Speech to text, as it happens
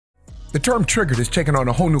The term triggered has taken on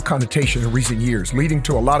a whole new connotation in recent years, leading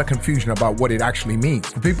to a lot of confusion about what it actually means.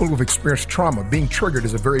 For people who have experienced trauma, being triggered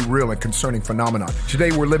is a very real and concerning phenomenon.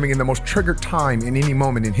 Today, we're living in the most triggered time in any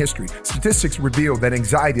moment in history. Statistics reveal that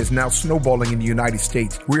anxiety is now snowballing in the United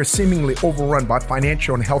States. We are seemingly overrun by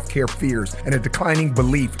financial and healthcare fears and a declining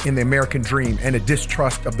belief in the American dream and a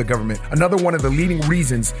distrust of the government. Another one of the leading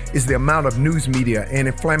reasons is the amount of news media and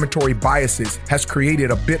inflammatory biases has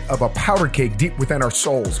created a bit of a powder keg deep within our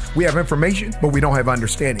souls. We have information, but we don't have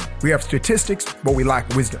understanding. We have statistics, but we lack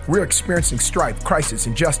wisdom. We're experiencing strife, crisis,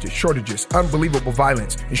 injustice, shortages, unbelievable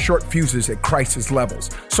violence, and short fuses at crisis levels.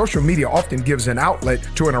 Social media often gives an outlet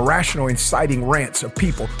to an irrational, inciting rants of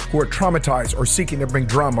people who are traumatized or seeking to bring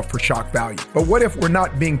drama for shock value. But what if we're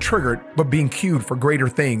not being triggered, but being cued for greater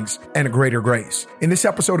things and a greater grace? In this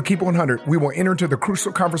episode of Keep 100, we will enter into the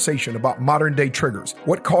crucial conversation about modern day triggers,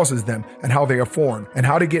 what causes them and how they are formed, and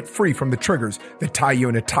how to get free from the triggers that tie you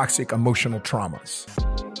into toxic emotional traumas.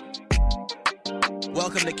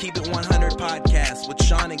 Welcome to Keep It 100 podcast with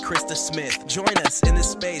Sean and Krista Smith. Join us in this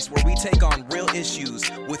space where we take on real issues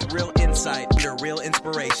with real insight under real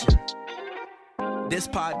inspiration. This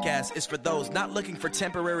podcast is for those not looking for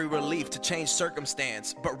temporary relief to change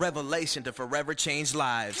circumstance, but revelation to forever change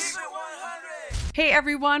lives. Hey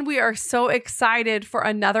everyone, we are so excited for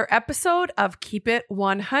another episode of Keep It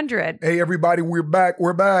 100. Hey everybody, we're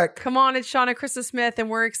back. Come on, it's Sean and Krista Smith, and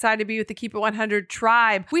we're excited to be with the Keep It 100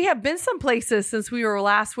 tribe. We have been some places since we were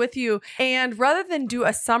last with you, and rather than do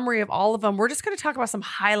a summary of all of them, we're just going to talk about some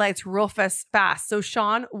highlights real fast. So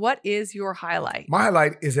Sean, what is your highlight? My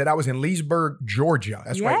highlight is that I was in Leesburg, Georgia.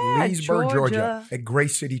 That's right, Leesburg, Georgia, at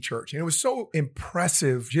Grace City Church. And it was so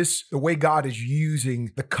impressive, just the way God is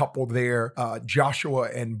using the couple there, Joshua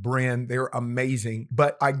and Bren. They're amazing.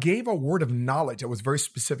 But I gave a word of knowledge that was very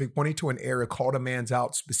specific, pointing to an area, called a man's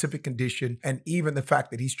out, specific condition, and even the fact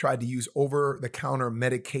that he's tried to use over-the-counter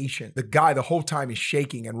medication. The guy the whole time is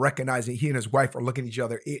shaking and recognizing he and his wife are looking at each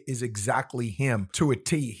other. It is exactly him to a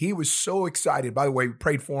T. He was so excited. By the way, we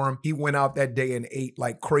prayed for him. He went out that day and ate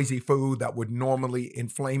like crazy food that would normally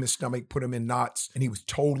inflame his stomach, put him in knots, and he was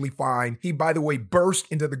totally fine. He, by the way, burst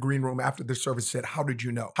into the green room after the service, said, "How did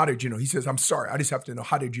you know? How did you know?" He says, "I'm sorry. I just have to know,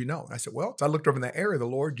 how did you know?" And I said, well, so I looked over in that area, the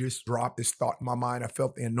Lord just dropped this thought in my mind. I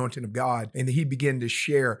felt the anointing of God, and he began to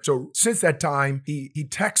share. So since that time, he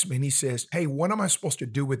texts me and he says, "Hey, what am I supposed to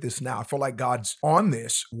do with this now? I feel like God's on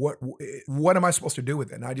this. What am I supposed to do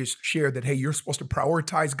with it?" And I just shared that, hey, you're supposed to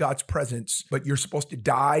prioritize God's presence, but you're supposed to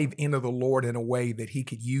dive into the Lord in a way that he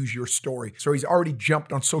could use your story. So he's already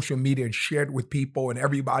jumped on social media and shared with people, and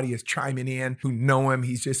everybody is chiming in who know him.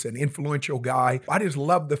 He's just an influential guy. I just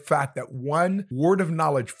love the fact that one word of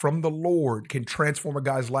knowledge from the Lord can transform a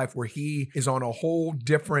guy's life where he is on a whole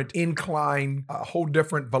different incline, a whole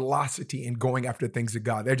different velocity in going after things of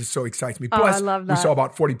God. That just so excites me. Plus, I love that. We saw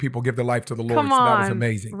about 40 people give their life to the Lord. Come on, so that was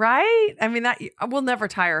amazing. Right? I mean, that we'll never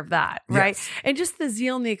tire of that, right? Yes. And just the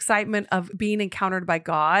zeal and the excitement of being encountered by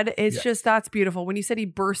God. It's just, that's beautiful. When you said he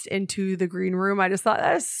burst into the green room, I just thought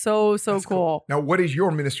that is so cool. Now, what is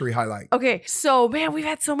your ministry highlight? Okay, so man, we've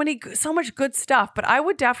had so much good stuff, but I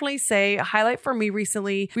would definitely say a highlight for me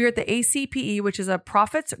recently, we were at the ACPE, which is a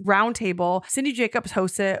Prophets Roundtable. Cindy Jacobs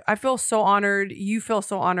hosts it. I feel so honored. You feel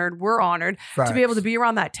so honored. We're honored to be able to be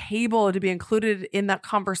around that table, to be included in that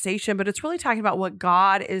conversation. But it's really talking about what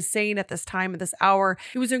God is saying at this time, at this hour.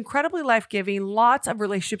 It was incredibly life-giving. Lots of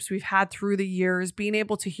relationships we've had through the years, being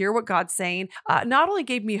able to hear what God's saying, not only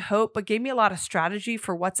gave me hope, but gave me a lot of strategy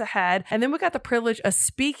for what's ahead. And then we got the privilege of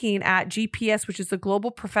speaking at GPS, which is the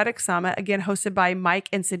Global Prophetic Summit, again, hosted by Mike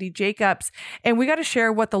and Cindy Jacobs. And we got to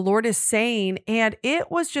share what the Lord is saying. And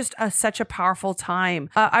it was just such a powerful time.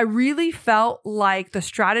 I really felt like the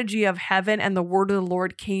strategy of heaven and the word of the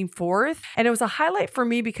Lord came forth. And it was a highlight for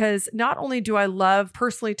me because not only do I love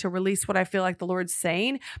personally to release what I feel like the Lord's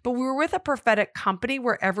saying, but we were with a prophetic company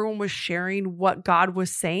where everyone was sharing what God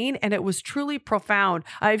was saying. And it was truly profound.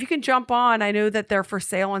 If you can jump on, I know that they're for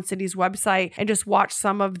sale on Cindy's website, and just watch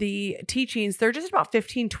some of the teachings. They're just about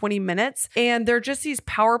 15-20 minutes. And they're just these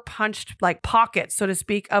power punched like pockets, so to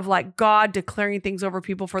speak, of like God declaring things over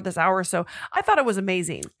people for this hour. So I thought it was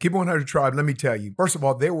amazing. Keep 100 Tribe, let me tell you. First of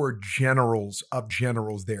all, there were generals of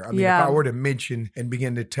generals there. I mean, if I were to mention and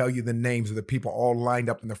begin to tell you the names of the people all lined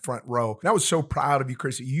up in the front row, and I was so proud of you,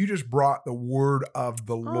 Chris. You just brought the word of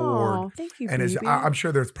the Lord. Thank you, and baby. I'm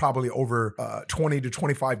sure there's probably over 20 to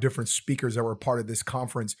 25 different speakers that were part of this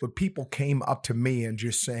conference, but people came up to me and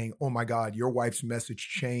just saying, "Oh my God, your wife's message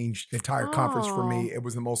changed the entire conference for me. It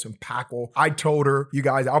was the most impactful powerful. I told her, you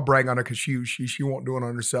guys, I'll brag on her because she won't do it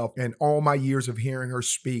on herself. And all my years of hearing her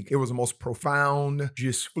speak, it was the most profound,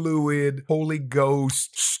 just fluid, Holy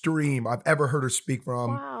Ghost stream I've ever heard her speak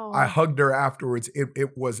from. Wow. I hugged her afterwards.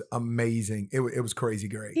 It was amazing. It was crazy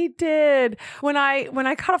great. He did. When I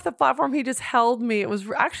got off the platform, he just held me. It was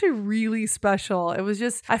actually really special. It was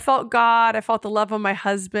just, I felt God. I felt the love of my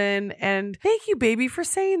husband. And thank you, baby, for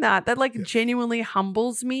saying that. That genuinely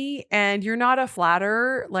humbles me. And you're not a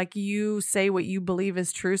flatterer. Like, you say what you believe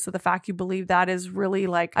is true. So the fact you believe that is really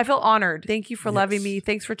I feel honored. Thank you for loving me.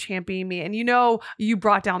 Thanks for championing me. And you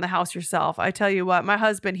brought down the house yourself. I tell you what, my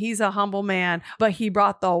husband, he's a humble man, but he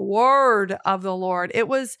brought the word of the Lord.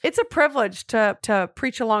 It's a privilege to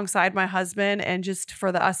preach alongside my husband and just for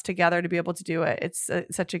us together to be able to do it. It's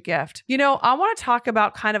such a gift. I want to talk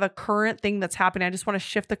about kind of a current thing that's happening. I just want to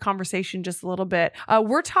shift the conversation just a little bit.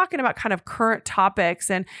 We're talking about kind of current topics.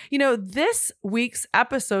 And, this week's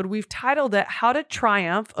episode, we've titled it How to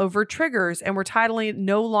Triumph Over Triggers. And we're titling it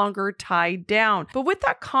No Longer Tied Down. But with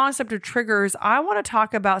that concept of triggers, I want to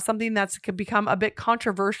talk about something that's could become a bit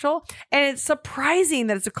controversial. And it's surprising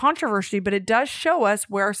that it's a controversy, but it does show us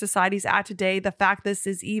where our society's at today, the fact this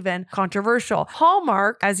is even controversial.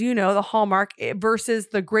 Hallmark, as you know, the Hallmark versus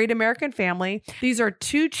the Great American Family. These are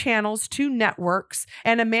two channels, two networks,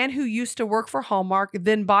 and a man who used to work for Hallmark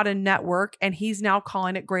then bought a network, and he's now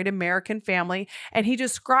calling it Great American Family. And he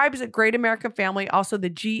describes it Great American Family. Also, the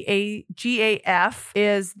GAF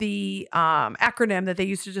is the acronym that they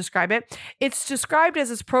used to describe it. It's described as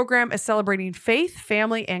this program is celebrating faith,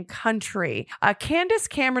 family, and country. Candace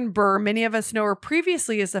Cameron Burr, many of us know her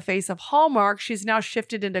previously as the face of Hallmark. She's now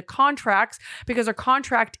shifted into contracts because her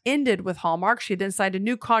contract ended with Hallmark. She then signed a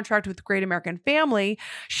new contract with Great American Family.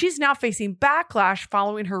 She's now facing backlash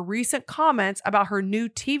following her recent comments about her new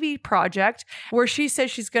TV project, where she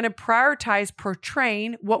says she's going to prioritize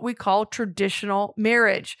portraying what we call traditional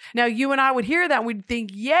marriage. Now, you and I would hear that and we'd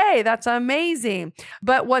think, yay, that's amazing.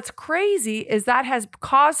 But what's crazy is that has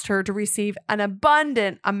caused her to receive an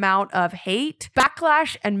abundant amount of hate,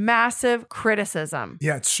 backlash, and massive criticism.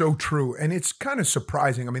 Yeah, it's so true. And it's kind of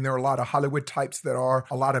surprising. I mean, there are a lot of Hollywood types that are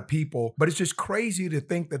a lot of people, but it's just crazy to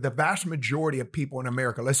think that the vast majority of people in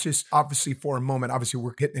America, let's just obviously for a moment, obviously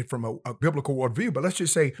we're getting it from a biblical worldview, but let's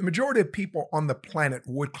just say the majority of people on the planet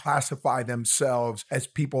would classify themselves as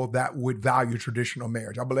people that would value traditional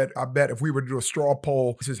marriage. I bet if we were to do a straw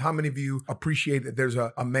poll, it says how many of you appreciate that there's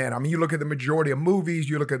a man? I mean, you look at the majority of movies,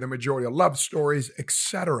 you look at the majority of love stories,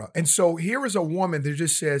 etc. And so here is a woman that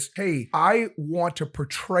just says, hey, I want to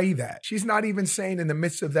portray that. She's not even saying in the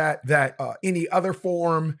midst of that any other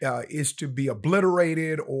form is to be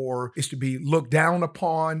obliterated or is to be looked down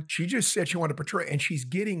upon. She just said she wanted to portray, and she's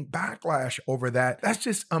getting backlash over that. That's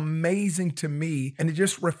just amazing to me. And it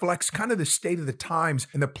just reflects kind of the state of the times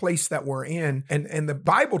and the place that we're in. And the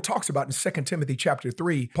Bible talks about in 2 Timothy chapter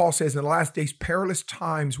 3, Paul says in the last days, perilous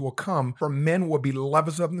times will come, for men will be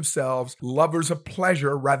lovers of themselves, lovers of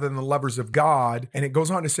pleasure rather than lovers of God. And it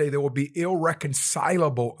goes on to say there will be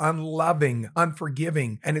irreconcilable, unloving,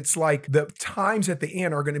 unforgiving. And it's like the times at the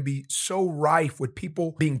end are going to be so rife with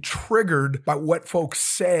people being triggered by what folks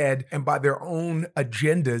said and by their own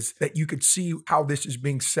agendas that you could see how this is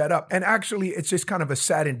being set up. And actually, it's just kind of a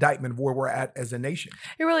sad indictment of where we're at as a nation.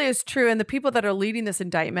 It really is true. And the people that are leading this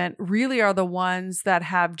indictment really are the ones that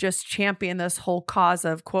have just championed this whole cause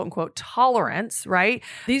of quote unquote tolerance, right?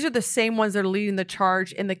 These are the same ones that are leading the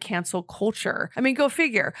charge in the cancel culture. I mean, go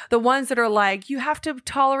figure. The ones that are like, you have to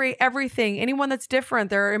tolerate everything. Anyone that's different,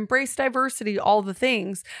 they're embrace diversity, all the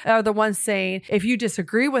things, are the ones saying, if you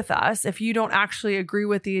disagree with us, if you don't actually agree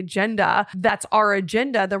with the agenda, that's our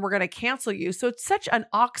agenda, then we're going to cancel you. So it's such an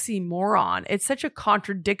oxymoron. It's such a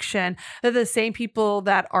contradiction that the same people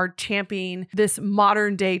that are championing this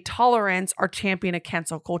modern day tolerance are championing a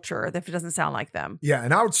cancel culture, if it doesn't sound like them. Yeah.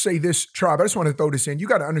 And I would say this, Tribe, I just want to throw this in. You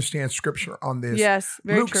got to understand scripture on this. Yes,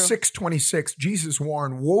 very Luke true. 6:26, Jesus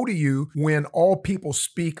warned, woe to you when all people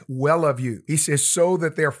speak well of you. He says, so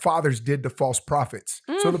that their fathers did to false prophets.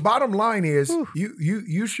 So the bottom line is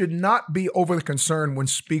you should not be overly concerned when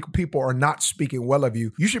people are not speaking well of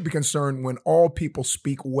you. You should be concerned when all people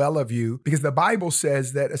speak well of you, because the Bible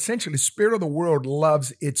says that essentially the spirit of the world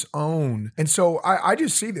loves its own. And so I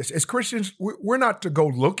just see this as Christians, we're not to go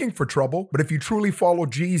looking for trouble, but if you truly follow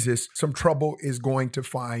Jesus, some trouble is going to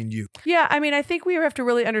find you. Yeah. I mean, I think we have to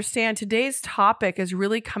really understand today's topic topic is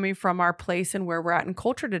really coming from our place and where we're at in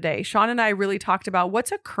culture today. Sean and I really talked about what's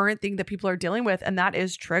a current thing that people are dealing with, and that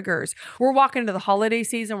is triggers. We're walking into the holiday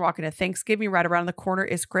season, we're walking to Thanksgiving, right around the corner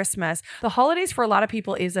is Christmas. The holidays for a lot of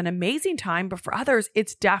people is an amazing time, but for others,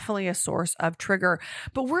 it's definitely a source of trigger.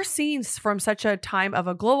 But we're seeing from such a time of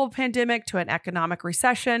a global pandemic to an economic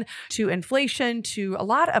recession to inflation to a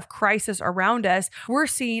lot of crisis around us, we're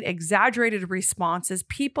seeing exaggerated responses,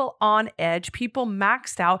 people on edge, people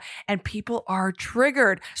maxed out, and people are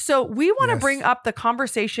triggered. So we want to bring up the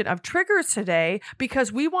conversation of triggers today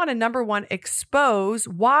because we want to, number one, expose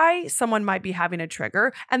why someone might be having a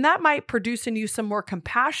trigger, and that might produce in you some more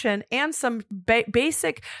compassion and some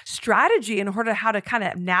basic strategy in order to how to kind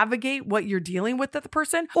of navigate what you're dealing with the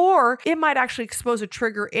person, or it might actually expose a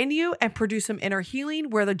trigger in you and produce some inner healing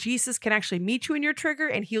where the Jesus can actually meet you in your trigger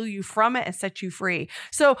and heal you from it and set you free.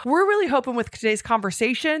 So we're really hoping with today's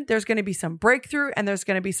conversation, there's going to be some breakthrough and there's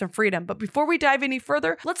going to be some freedom. But before we dive any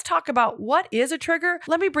further, let's talk about what is a trigger.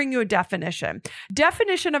 Let me bring you a definition.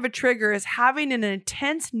 Definition of a trigger is having an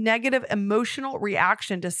intense negative emotional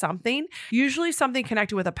reaction to something, usually something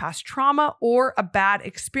connected with a past trauma or a bad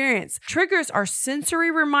experience. Triggers are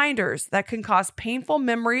sensory reminders that can cause painful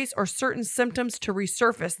memories or certain symptoms to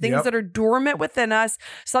resurface, things that are dormant within us.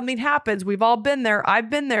 Something happens. We've all been there. I've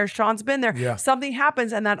been there. Sean's been there. Yeah. Something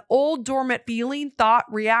happens and that old dormant feeling, thought,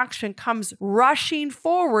 reaction comes rushing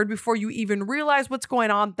forward before you even realize what's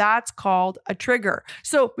going on. That's called a trigger.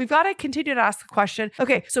 So we've got to continue to ask the question.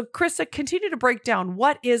 Okay, so Krista, continue to break down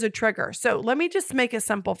what is a trigger. So let me just make it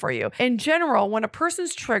simple for you. In general, when a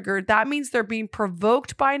person's triggered, that means they're being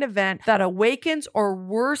provoked by an event that awakens or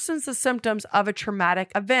worsens the symptoms of a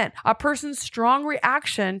traumatic event. A person's strong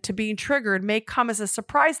reaction to being triggered may come as a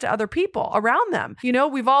surprise to other people around them. You know,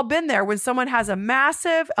 we've all been there when someone has a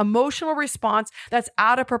massive emotional response that's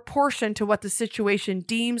out of proportion to what the situation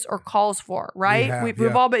deems or calls for, right?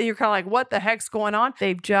 We've all been, you're kind of like, what the heck's going on?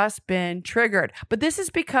 They've just been triggered. But this is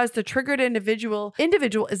because the triggered individual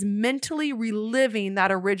is mentally reliving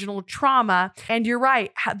that original trauma. And you're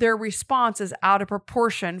right, their response is out of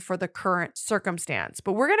proportion for the current circumstance.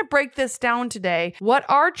 But we're going to break this down today. What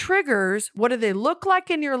are triggers? What do they look like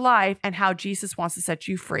in your life? And how Jesus wants to set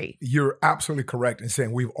you free. You're absolutely correct in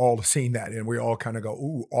saying we've all seen that and we all kind of go,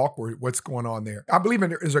 ooh, awkward. What's going on there? I believe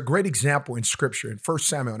there is a great example in scripture in 1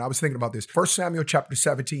 Samuel. And I was thinking about this. 1 Samuel chapter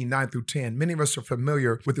 17, 9 through 10. Many of us are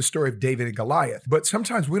familiar with the story of David and Goliath, but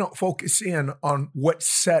sometimes we don't focus in on what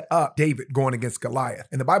set up David going against Goliath.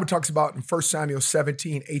 And the Bible talks about in 1 Samuel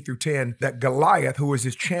 17, 8 through 10, that Goliath, who was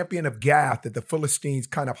this champion of Gath that the Philistines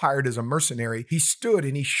kind of hired as a mercenary, he stood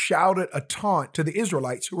and he shouted a taunt to the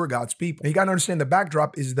Israelites who were God's people. And you got to understand the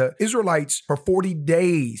backdrop is the Israelites for 40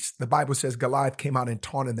 days, the Bible says Goliath came out and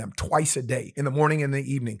taunted them twice a day, in the morning and the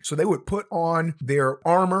evening. So they would put on their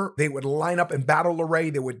armor, they would line up in battle array,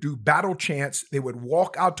 they would do battle chants, they would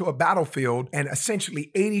walk out to a battlefield, and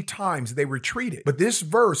essentially 80 times they retreated. But this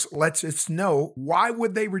verse lets us know why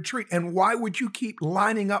would they retreat and why would you keep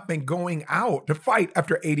lining up and going out to fight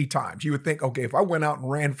after 80 times? You would think, okay, if I went out and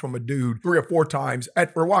ran from a dude 3 or 4 times,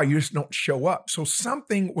 for a while, you just don't show up. So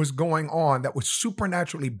something was going on that was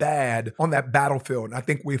supernaturally bad on that battlefield. And I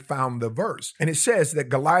think we found the verse. And it says that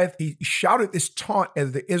Goliath, he shouted this taunt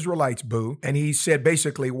as the Israelites boo. And he said,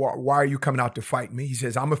 basically, why are you coming out to fight me? He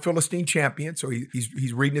says, I'm a Philistine champion. So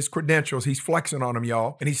he's reading his credentials. He's flexing on them,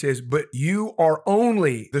 y'all. And he says, but you are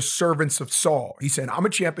only the servants of Saul. He said, I'm a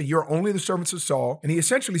champion. You're only the servants of Saul. And he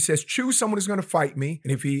essentially says, choose someone who's going to fight me.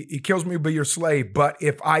 And if he kills me, you'll be your slave. But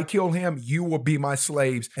if I kill him, you will be my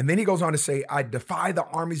slaves. And then he goes on to say, I defy the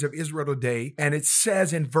armies of Israel today. And it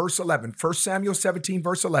says in verse 11, 1 Samuel 17,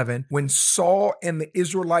 verse 11, when Saul and the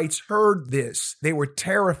Israelites heard this, they were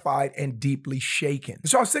terrified and deeply shaken.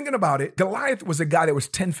 So I was thinking about it. Goliath was a guy that was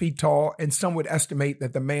 10 feet tall, and some would estimate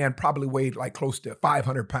that the man probably weighed like close to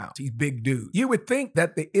 500 pounds. He's a big dude. You would think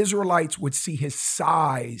that the Israelites would see his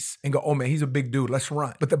size and go, oh man, he's a big dude. Let's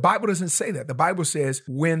run. But the Bible doesn't say that. The Bible says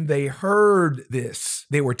when they heard this,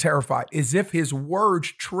 they were terrified, as if his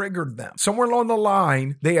words triggered them. Somewhere along the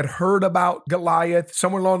line, they had heard about Goliath.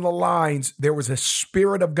 Somewhere along the lines, there was a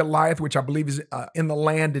spirit of Goliath, which I believe is in the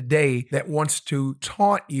land today, that wants to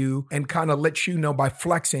taunt you and kind of let you know by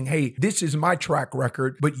flexing, hey, this is my track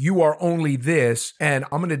record, but you are only this, and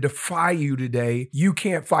I'm going to defy you today. You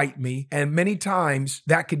can't fight me. And many times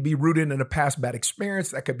that could be rooted in a past bad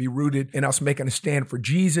experience. That could be rooted in us making a stand for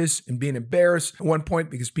Jesus and being embarrassed at one point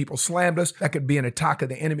because people slammed us. That could be an attack of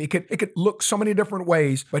the enemy. It could look so many different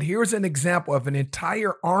ways, but here's an example of an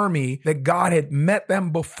entire army that God had met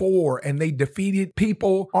them before, and they defeated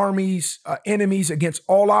people, armies, enemies against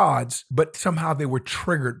all odds, but somehow they were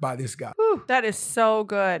triggered by this guy. Whew, that is so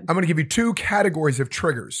good. good. I'm going to give you two categories of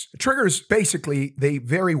triggers. Triggers, basically, they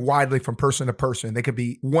vary widely from person to person. They could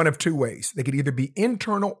be one of two ways. They could either be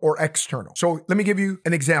internal or external. So let me give you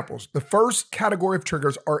an example. The first category of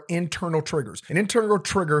triggers are internal triggers. An internal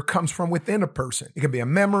trigger comes from within a person. It could be a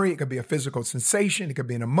memory. It could be a physical sensation. It could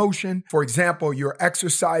be an emotion. For example, you're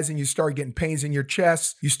exercising, you start getting pains in your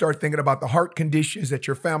chest. You start thinking about the heart conditions that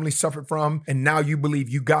your family suffered from, and now you believe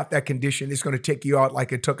you got that condition. It's going to take you out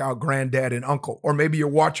like it took out granddad and uncle. Or maybe you're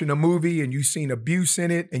watching a movie and you've seen abuse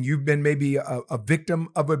in it, and you've been maybe a victim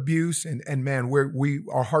of abuse, and man,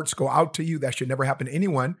 our hearts go out to you. That should never happen to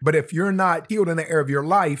anyone. But if you're not healed in the area of your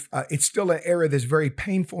life, it's still an area that's very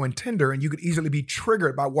painful and tender, and you could easily be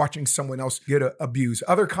triggered by watching someone else get abused.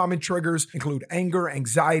 Other common triggers include anger,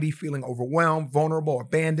 anxiety, feeling overwhelmed, vulnerable,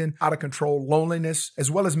 abandoned, out of control, loneliness, as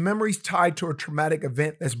well as memories tied to a traumatic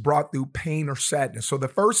event that's brought through pain or sadness. So the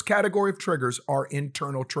first category of triggers are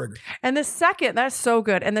internal triggers. And the second, that's so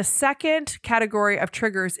good. And the second category of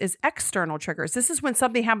triggers is external triggers. This is when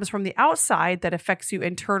something happens from the outside that affects you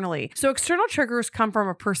internally. So external triggers come from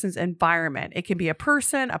a person's environment. It can be a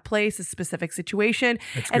person, a place, a specific situation.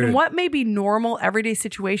 And what may be normal everyday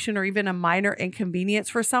situation or even a minor inconvenience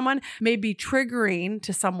for someone may be triggering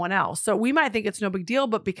to someone else. So we might think it's no big deal,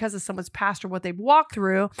 but because of someone's past or what they've walked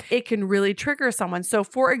through, it can really trigger someone. So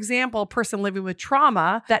for example, a person living with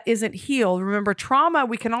trauma that isn't healed. Remember, trauma,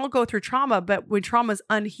 we can all go through trauma, but when trauma is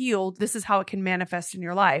unhealed, this is how it can manifest in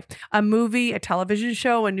your life. A movie, a television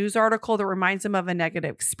show, a news article that reminds them of a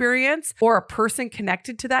negative experience, or a person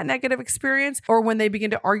connected to that negative experience, or when they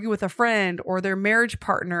begin to argue with a friend or their marriage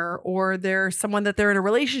partner, or there's someone that they're in a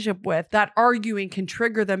relationship with, that arguing can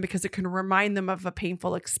trigger them because it can remind them of a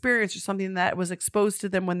painful experience or something that was exposed to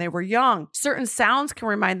them when they were young. Certain sounds can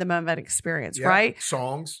remind them of an experience, right?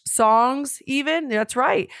 Songs even, that's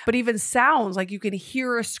right. But even sounds, like you can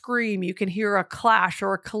hear a scream, you can hear a clash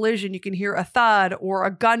or a collision, you can hear a thud or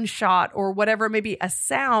a gunshot or whatever it may be. A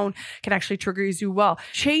sound can actually trigger you well.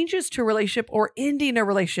 Changes to a relationship or ending a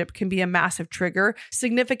relationship can be a massive trigger.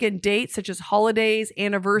 Significant dates such as holidays,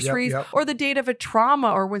 anniversaries, or the date of a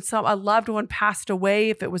trauma, or when a loved one passed away,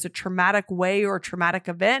 if it was a traumatic way or a traumatic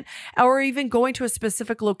event, or even going to a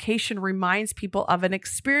specific location reminds people of an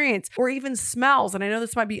experience, or even smells. And I know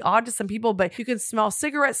this might be odd to some people, but you can smell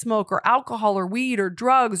cigarette smoke or alcohol or weed or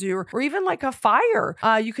drugs or even like a fire.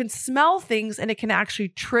 You can smell things and it can actually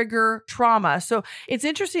trigger trauma. So it's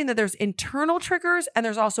interesting that there's internal triggers and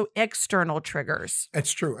there's also external triggers.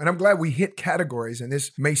 That's true. And I'm glad we hit categories, and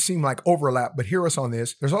this may seem like overlap, but hear us on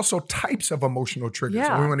this. There's also types of emotional triggers.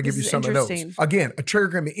 Yeah, and we want to give you some of those. Again, a trigger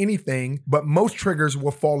can be anything, but most triggers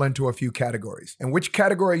will fall into a few categories. And which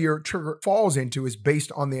category your trigger falls into is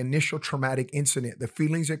based on the initial traumatic incident, the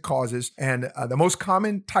feelings it causes. And the most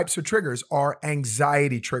common types of triggers are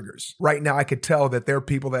anxiety triggers. Right now, I could tell that there are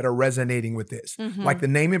people that are resonating with this. Like the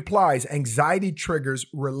name implies, anxiety triggers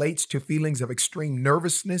relates to feelings of extreme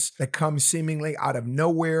nervousness that comes seemingly out of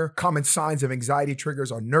nowhere. Common signs of anxiety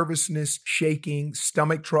triggers are nervousness, shaking,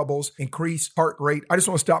 stomach troubles, increased heart rate. I just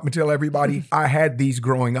want to stop and tell everybody I had these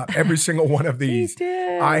growing up. Every single one of these.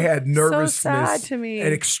 I had nervousness. So sad to me.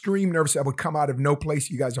 And extreme nervousness that would come out of no place.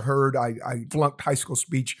 You guys heard I flunked high school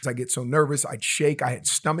speech because I get so nervous. I'd shake. I had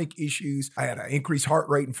stomach issues. I had an increased heart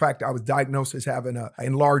rate. In fact, I was diagnosed as having an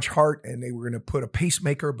enlarged heart, and they were going to put a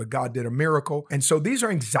pacemaker, but God did a miracle. And so these are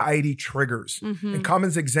anxiety triggers. And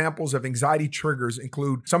common examples of anxiety triggers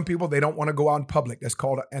include some people, they don't want to go out in public. That's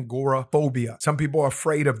called agoraphobia. Some people are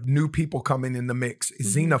afraid of new people coming in the mix,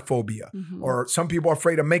 xenophobia. Or some people are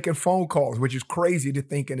afraid of making phone calls, which is crazy to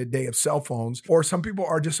think in a day of cell phones. Or some people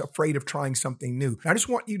are just afraid of trying something new. I just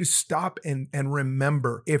want you to stop and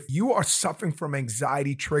remember, if you are suffering from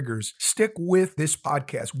anxiety triggers, stick with this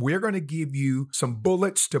podcast. We're going to give you some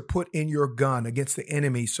bullets to put in your gun against the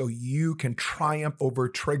enemy so you can triumph over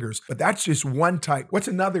triggers. But that's just one type. What's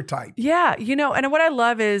another type? Yeah, and what I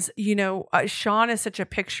love is, Sean is such a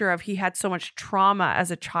picture of, he had so much trauma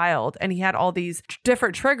as a child and he had all these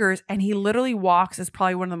different triggers, and he literally walks as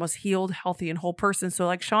probably one of the most healed, healthy, and whole persons. So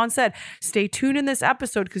like Sean said, stay tuned in this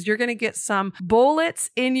episode because you're going to get some bullets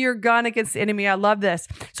in your gun against the enemy. I love this.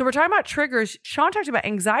 So we're talking about triggers. Sean talked about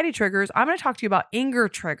anxiety triggers. I'm going to talk to you about anger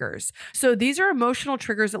triggers. So these are emotional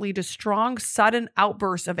triggers that lead to strong, sudden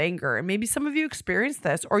outbursts of anger. And maybe some of you experience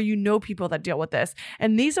this, or people that deal with this.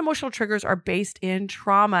 And these emotional triggers are based in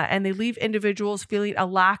trauma, and they leave individuals feeling a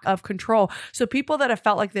lack of control. So people that have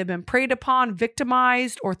felt like they've been preyed upon,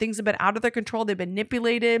 victimized, or things have been out of their control, they've been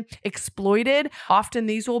manipulated, exploited. Often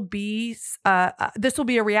this will be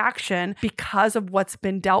a reaction because of what's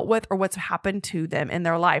been dealt with or what's happened to them in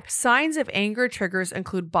their life. Signs of anger triggers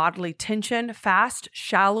include bodily tension, fast,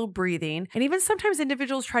 shallow breathing, and And even sometimes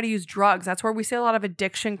individuals try to use drugs. That's where we see a lot of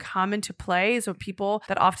addiction come into play. So people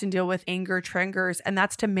that often deal with anger triggers, and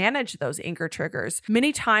that's to manage those anger triggers.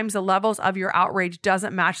 Many times the levels of your outrage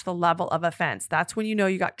doesn't match the level of offense. That's when you know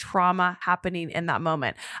you got trauma happening in that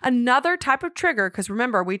moment. Another type of trigger, because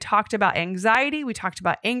remember, we talked about anxiety, we talked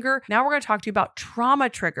about anger. Now we're going to talk to you about trauma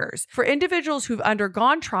triggers. For individuals who've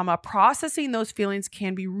undergone trauma, processing those feelings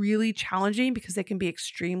can be really challenging because they can be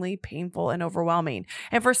extremely painful and overwhelming.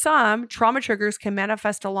 And for some, trauma triggers can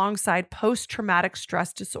manifest alongside post-traumatic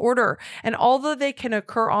stress disorder. And although they can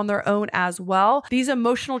occur on their own as well, these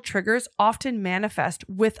emotional triggers often manifest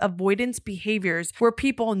with avoidance behaviors where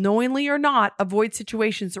people, knowingly or not, avoid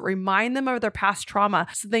situations that remind them of their past trauma.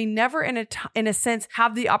 So they never, in a sense,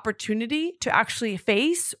 have the opportunity to actually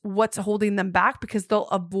face what's holding them back because they'll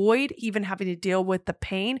avoid even having to deal with the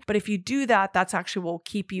pain. But if you do that, that's actually will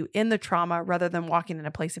keep you in the trauma rather than walking in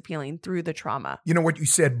a place of healing through the trauma. You know what you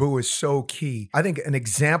said, Boo, is so key. I think an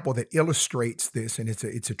example that illustrates this, and it's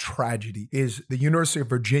a tragedy, is the University of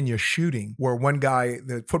Virginia shooting, where one guy,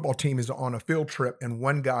 the football team is on a field trip, and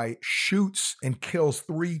one guy shoots and kills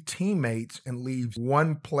 3 teammates and leaves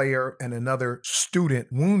one player and another student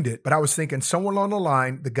wounded. But I was thinking somewhere along the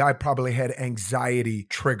line, the guy probably had anxiety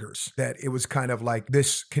triggers, that it was kind of like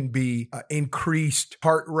this can be increased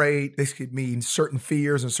heart rate. This could mean certain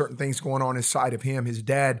fears and certain things going on inside of him. His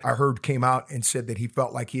dad, I heard, came out and said that he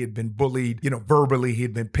felt like he had been bullied, verbally, he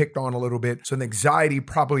had been picked on a little bit. So the anxiety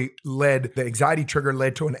trigger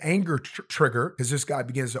led to an anger trigger because this guy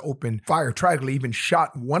begins to open fire, tragically even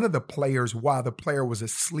shot one of the players while the player was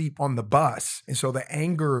asleep on the bus. And so the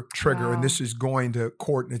anger trigger, wow. And this is going to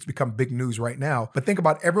court and it's become big news right now. But think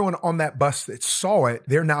about everyone on that bus that saw it,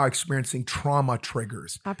 they're now experiencing trauma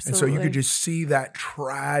triggers. Absolutely. And so you could just see that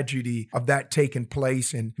tragedy of that taking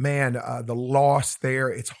place. And man, the loss there,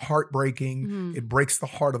 it's heartbreaking. Mm-hmm. It breaks the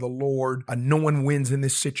heart of the Lord. No one wins in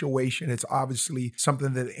this situation. It's obviously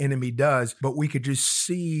something that the enemy does, but we could just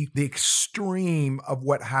see the extreme of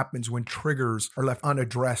what happens when triggers are left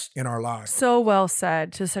unaddressed in our lives. So well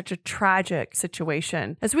said, to such a tragic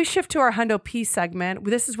situation. As we shift to our Hundo P segment,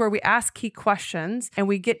 this is where we ask key questions and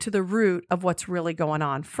we get to the root of what's really going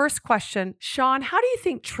on. First question, Sean, how do you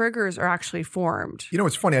think triggers are actually formed?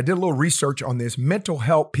 It's funny. I did a little research on this. Mental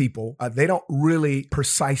health people, they don't really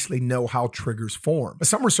precisely know how triggers form. But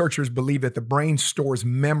some researchers believe that the brain stores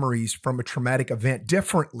memories from a traumatic event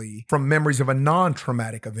differently from memories of a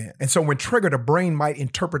non-traumatic event. And so when triggered, a brain might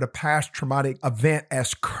interpret a past traumatic event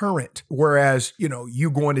as current, whereas,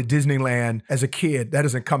 you going to Disneyland as a kid, that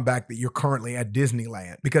doesn't come back that you're currently at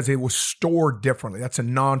Disneyland because it was stored differently. That's a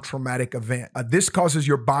non-traumatic event. This causes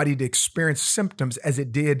your body to experience symptoms as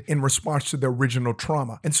it did in response to the original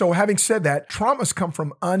trauma. And so having said that, traumas come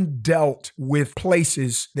from undealt with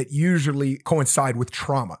places that usually coincide with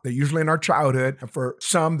trauma. They're usually in our childhood. And for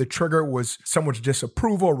some, the trigger was someone's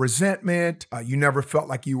disapproval, resentment. You never felt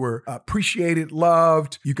like you were appreciated,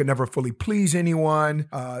 loved. You could never fully please anyone.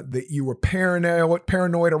 That you were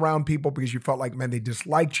paranoid around people because you felt like, man, they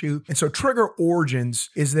disliked you. And so trigger origins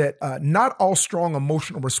is that not all strong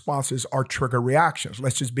emotional responses are trigger reactions.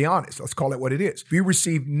 Let's just be honest. Let's call it what it is. If you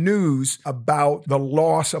receive news about the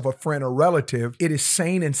loss of a friend or relative, it is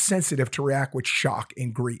sane and sensitive to react with shock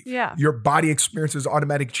and grief. Yeah. Your body experiences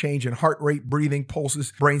automatic change in heart rate, breathing,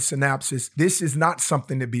 pulses, brain synapses. This is not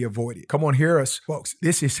something to be avoided. Come on, hear us, folks.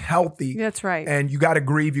 This is healthy. That's right. And you got to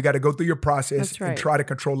grieve. You got to go through your process and try to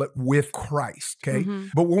control it with Christ. Okay. Mm-hmm.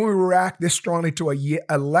 But when we react this strongly to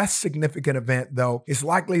a less significant event, though, it's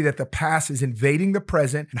likely that the past is invading the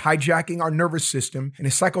present and hijacking our nervous system. And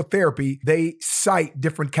in psychotherapy, they cite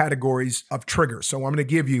different categories of triggers. So I'm going to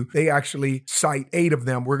give you, they actually cite 8 of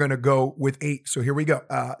them. We're going to go with 8. So here we go.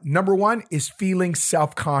 Number 1 is feeling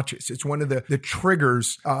self-conscious. It's one of the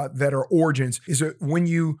triggers that are origins. Is it when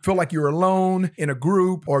you feel like you're alone in a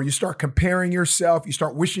group or you start comparing yourself, you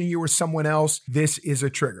start wishing you were someone else. This is a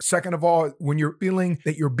trigger. Second of all, when you're feeling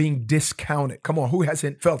that you're being discounted. Come on, who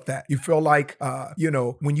hasn't felt that? You feel like,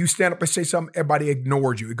 when you stand up and say something, everybody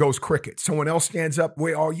ignored you. It goes cricket. Someone else stands up,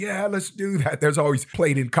 yeah, let's do that. There's always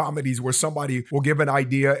played in comedies where somebody will give an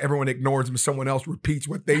idea, everyone ignores them, someone else repeats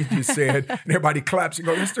what they just said, and everybody claps and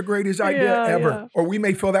goes, that's the greatest idea ever. Yeah. Or we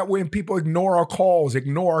may feel that way and people ignore our calls,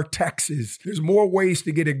 ignore our texts. There's more ways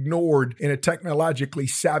to get ignored in a technologically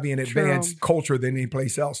savvy and advanced culture than any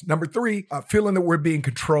place else. Number 3, feeling that we're being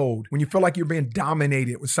controlled. When you feel like you're being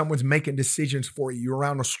dominated, when someone's making decisions for you, you're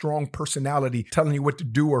around a strong personality telling you what to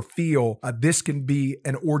do or feel, this can be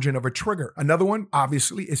an origin of a trigger. Another one,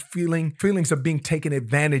 obviously, is feelings of being taken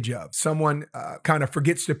advantage of. Someone kind of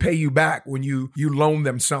forgets to pay you back when you loan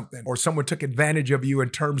them something, or someone took advantage of you in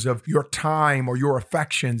terms of your time or your affection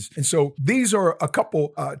actions. And so these are a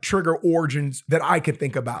couple trigger origins that I could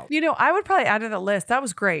think about. I would probably add to the list. That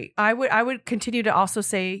was great. I would continue to also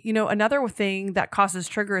say, another thing that causes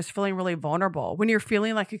trigger is feeling really vulnerable. When you're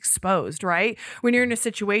feeling like exposed, right? When you're in a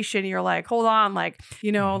situation, you're like, hold on, like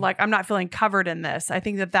I'm not feeling covered in this. I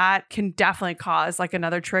think that can definitely cause like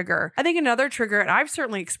another trigger. I think another trigger, and I've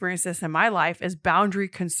certainly experienced this in my life, is boundary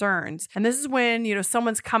concerns. And this is when,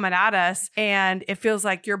 someone's coming at us and it feels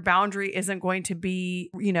like your boundary isn't going to be,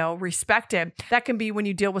 respected. That can be when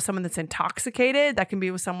you deal with someone that's intoxicated. That can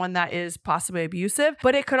be with someone that is possibly abusive,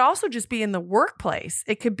 but it could also just be in the workplace.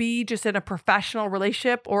 It could be just in a professional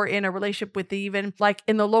relationship or in a relationship with even like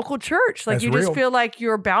in the local church. Like you just feel like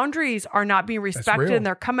your boundaries are not being respected and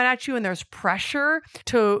they're coming at you and there's pressure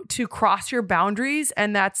to cross your boundaries.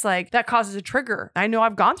 And that's like, that causes a trigger. I know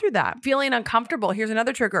I've gone through that. Feeling uncomfortable. Here's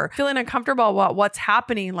another trigger. Feeling uncomfortable about what's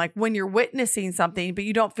happening. Like when you're witnessing something, but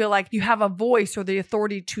you don't feel like you have a voice or the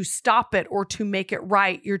authority to stop it or to make it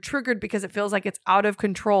right. You're triggered because it feels like it's out of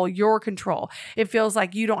control, your control. It feels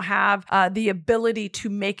like you don't have the ability to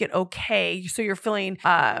make it okay. So you're feeling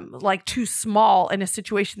like too small in a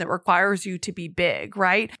situation that requires you to be big,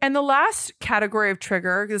 right? And the last category of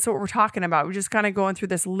trigger, this is what we're talking about. We're just kind of going through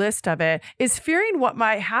this list of it, is fearing what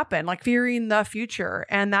might happen, like fearing the future.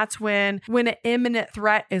 And that's when an imminent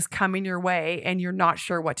threat is coming your way and you're not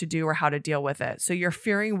sure what to do or how to deal with it. So you're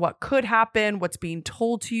fearing what could happen, what's being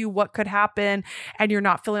told to you, what could happen, and you're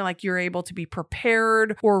not feeling like you're able to be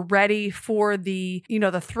prepared or ready for the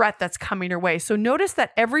threat that's coming your way. So notice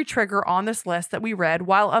that every trigger on this list that we read,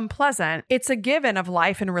 while unpleasant, it's a given of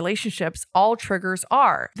life and relationships. All triggers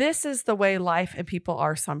are. This is the way life and people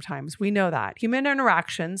are sometimes. We know that. Human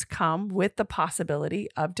interactions come with the possibility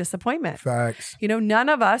of disappointment. Facts. None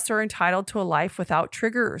of us are entitled to a life without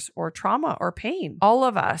triggers or trauma or pain. All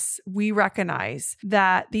of us, we recognize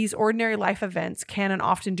that these ordinary life events can and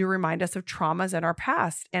often do remind us of traumas in our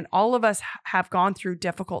past. And all of us have gone through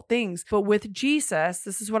difficult things. But with Jesus,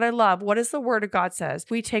 this is what I love. What does the word of God says?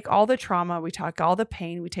 We take all the trauma, we take all the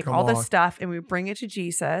pain, we take all the stuff and we bring it to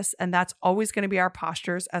Jesus. And that's always going to be our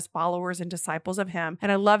postures as followers and disciples of him.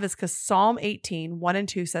 And I love this because Psalm 18, 1 and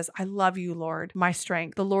 2 says, I love you, Lord, my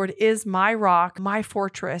strength. The Lord is my rock, my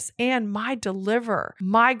fortress, and my deliverer.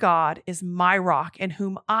 My God is my rock in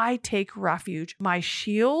whom I take refuge, my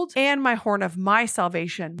shield and my horn of my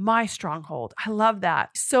salvation, my stronghold. I love that.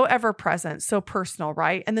 So ever present, so personal,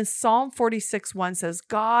 right? And then Psalm 46, 1 says,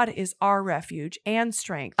 God is our refuge and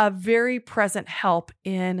strength, a very present help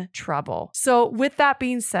in trouble. So with that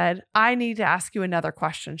being said, I need to ask you another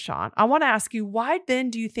question, Sean. I want to ask you, why then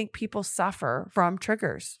do you think people suffer from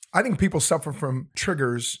triggers? I think people suffer from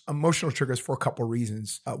triggers, emotional triggers, for a couple of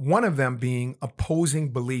reasons. One of them being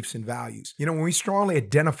opposing beliefs and values. When we strongly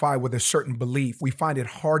identify with a certain belief, we find it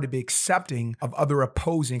hard to be accepting of other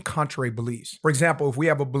opposing contrary beliefs. For example, if we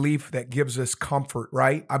have a belief that gives us comfort,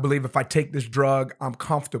 right? I believe if I take this drug, I'm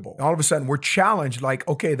comfortable. And all of a sudden we're challenged like,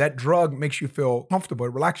 okay, that drug makes you feel comfortable,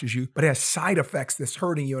 it relaxes you, but it has side effects that's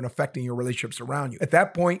hurting you and affecting your relationships around you. At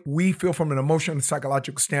that point, we feel from an emotional and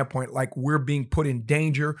psychological standpoint like we're being put in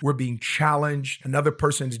danger, we're being challenged, another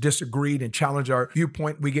person's disagreed and challenged our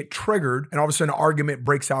viewpoint. We get triggered and all of a sudden an argument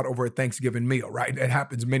breaks out over a Thanksgiving meal, right? It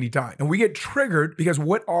happens many times. And we get triggered because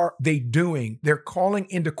what are they doing? They're calling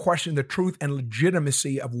into question the truth and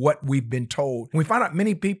legitimacy of what we've been told. And we find out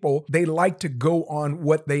many people, they like to go on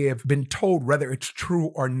what they have been told, whether it's true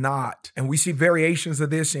or not. And we see variations of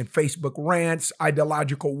this in Facebook rants,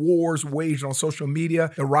 ideological wars waged on social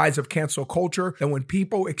media, the rise of cancel culture, that when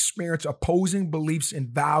people experience opposing beliefs and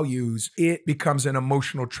values, it becomes an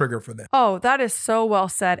emotional trigger for them. Oh, that is so well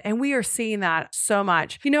said. And we are seeing that so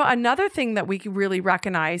much. Another thing that we can really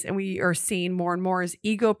recognize and we are seeing more and more is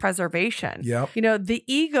ego preservation. Yep. The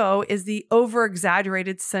ego is the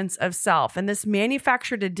over-exaggerated sense of self. And this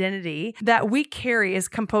manufactured identity that we carry is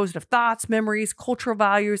composed of thoughts, memories, cultural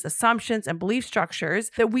values, assumptions, and belief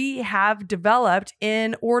structures that we have developed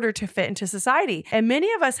in order to fit into society. And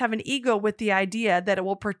many of us have an ego with the idea that it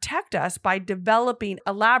will protect us by developing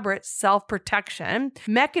elaborate self-protection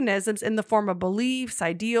mechanisms in the form of beliefs,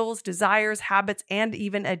 ideals, desires, habits, and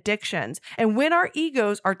even addictions. And when our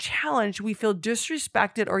egos are challenged, we feel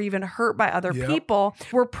disrespected or even hurt by other people.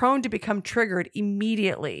 We're prone to become triggered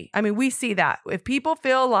immediately. I mean, we see that. If people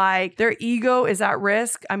feel like their ego is at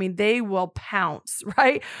risk, they will pounce,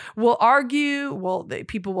 right? Will argue,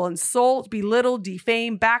 people will insult, belittle,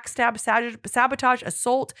 defame, backstab, sabotage,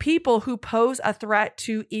 assault people who pose a threat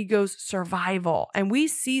to ego's survival. And we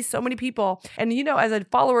see so many people, and as a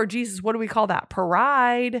follower of Jesus, what do we call that?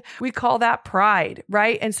 Pride. We call that pride,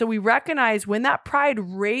 right? And so we recognize when that pride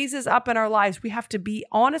raises up in our lives, we have to be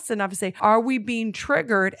honest enough to say, Are we being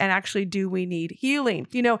triggered, and actually do we need healing?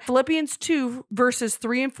 Philippians 2 verses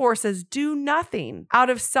 3 and 4 says, do nothing out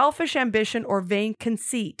of selfish ambition or vain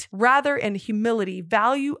conceit. Rather, in humility,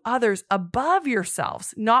 value others above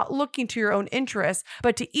yourselves, not looking to your own interests,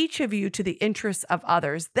 but to each of you to the interests of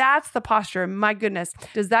others. That's the posture. My goodness,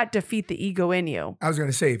 does that defeat the ego in you? I was going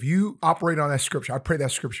to say, if you operate on that scripture, I pray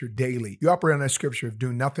that scripture daily. You operate on that scripture of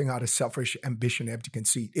doing nothing out of selfish ambition, empty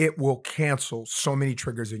conceit. It will cancel so many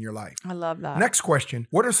triggers in your life. I love that. Next question.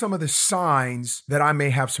 What are some of the signs that I may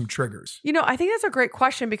have some triggers? I think that's a great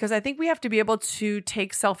question, because I think we have to be able to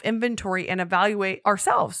take self-inventory and evaluate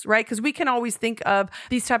ourselves, right? Because we can always think of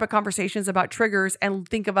these type of conversations about triggers and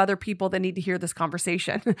think of other people that need to hear this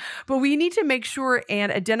conversation. But we need to make sure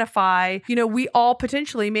and identify, we all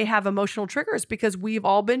potentially may have emotional triggers, because we've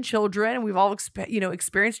all been children and we've all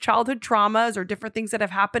experienced childhood traumas or different things that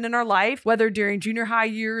have happened in our life, whether during junior high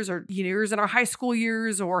years or years in our high school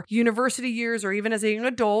years or university years or even as a young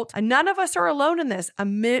adult. And none of us are alone in this.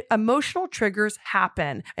 Emotional triggers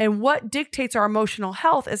happen. And what dictates our emotional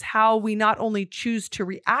health is how we not only choose to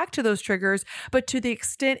react to those triggers, but to the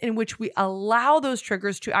extent in which we allow those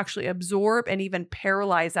triggers to actually absorb and even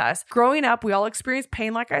paralyze us. Growing up, we all experience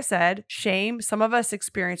pain, like I said, shame. Some of us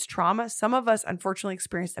experience trauma. Some of us unfortunately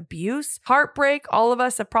experience abuse, heartbreak. All of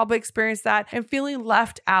us have probably experienced that, and feeling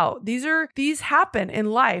left out. These happen in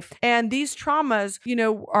life. And these traumas,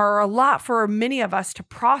 are a lot for many of us to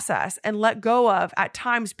process and let go of at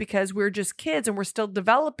times, because we're just kids and we're still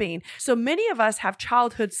developing. So many of us have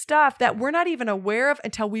childhood stuff that we're not even aware of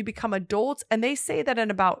until we become adults. And they say that in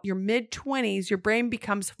about your mid-20s, your brain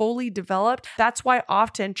becomes fully developed. That's why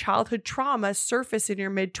often childhood traumas surface in your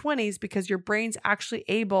mid-20s, because your brain's actually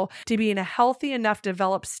able to be in a healthy enough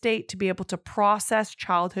developed state to be able to process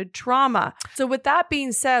childhood trauma. So with that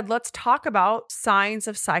being said, let's talk about signs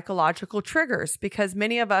of psychological triggers, because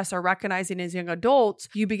many of us are recognizing as young adults,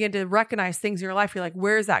 you begin to recognize things in your life. You're like,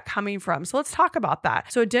 where is that coming from? So let's talk about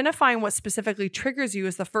that. So identifying what specifically triggers you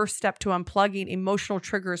is the first step to unplugging emotional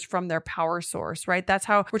triggers from their power source, right? That's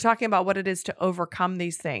how we're talking about what it is to overcome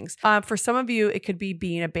these things. For some of you, it could be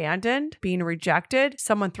being abandoned, being rejected,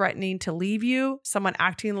 someone threatening to leave you, someone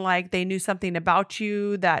acting like they knew something about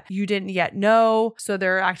you that you didn't yet know. So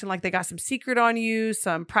they're acting like they got some secret on you,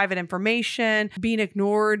 some private information, being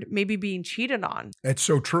ignored, maybe being cheated on. That's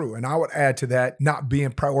so true. And I would add to that, not being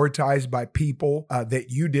prioritized by people that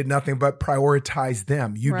you did nothing but prioritize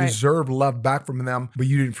them. You deserve love back from them, but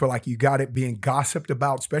you didn't feel like you got it. Being gossiped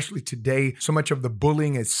about, especially today, so much of the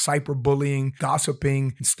bullying is cyberbullying,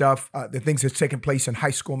 gossiping and stuff, the things that's taking place in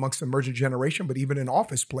high school amongst the emerging generation, but even in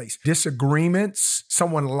office place. Disagreements,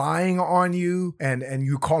 someone lying on you and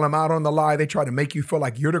you call them out on the lie. They try to make you feel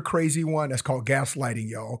like you're the crazy one. That's called gaslighting,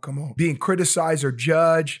 y'all. Come on. Being criticized or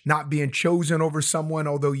judged, not being chosen over someone,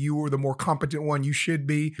 although you were the more competent one you should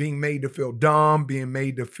be, being made to feel dumb, being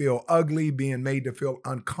made to feel ugly, being made to feel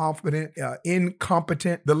unconfident,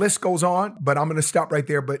 incompetent. The list goes on, but I'm going to stop right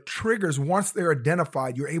there. But triggers, once they're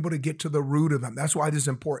identified, you're able to get to the root of them. That's why this is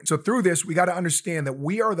important. So through this, we got to understand that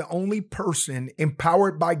we are the only person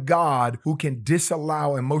empowered by God who can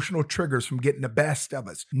disallow emotional triggers from getting the best of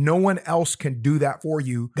us. No one else can do that for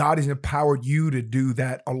you. God has empowered you to do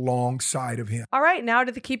that alongside of him. All right, now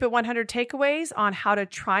to the Keep It 100 takeaways on how to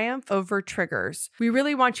triumph over triggers. We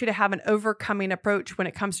really want you to have an overcoming approach when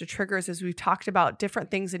it comes to triggers, as we've talked about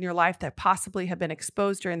different things in your life that possibly have been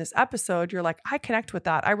exposed during this episode. You're like, I connect with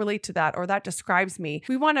that. I relate to that, or that describes me.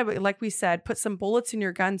 We want to, like we said, put some bullets in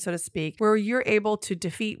your gun, so to speak, where you're able to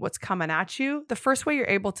defeat what's coming at you. The first way you're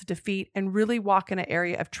able to defeat and really walk in an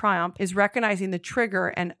area of triumph is recognizing the trigger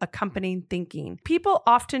and accompanying thinking. People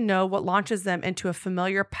often know what launches them into a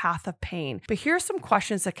familiar path of pain, but here's some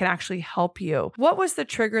questions that can actually help you. What was the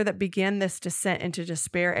trigger that began this descent into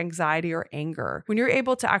despair, anxiety, or anger? When you're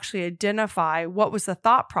able to actually identify what was the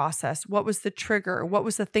thought process, what was the trigger, what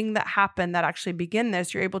was the thing that happened that actually began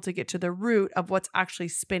this, you're able to get to the root of what's actually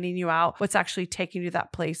spinning you out, what's actually taking you to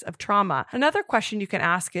that place of trauma. Another question you can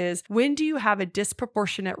ask is, when do you have a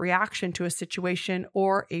disproportionate reaction to a situation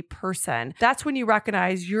or a person? That's when you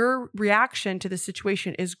recognize your reaction to the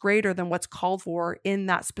situation is greater than what's called for in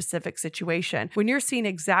that specific situation. When you're seeing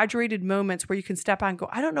exaggerated moments where you can step out and go,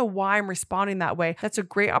 I don't know why I'm responding that way, that's a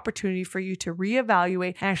great opportunity for you to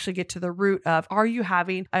reevaluate and actually get to the root of, are you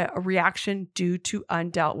having a reaction due to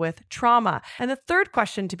undealt with trauma? And the third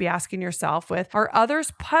question to be asking yourself with, are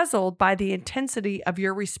others puzzled by the intensity of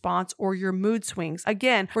your response or your mood swings?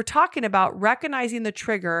 Again, we're talking about recognizing the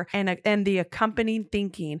trigger and the accompanying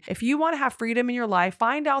thinking. If you want to have freedom in your life,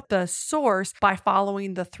 find out the source by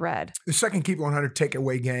following the thread. The second Keep It 100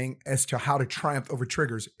 takeaway, gang, as to how to triumph over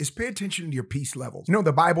triggers is pay attention to your peace levels. You know,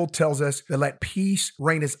 the Bible tells us that let peace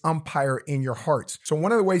reign as umpire in your hearts. So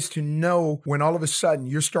one of the ways to know when all of a sudden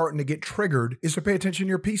you're starting to get triggered is to pay attention to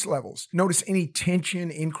your peace levels. Notice any tension,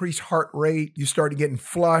 increased heart rate, you start getting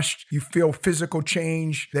flushed, you feel physical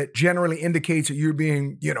change that generally indicates that you're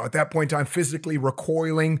being, at that point in time, physically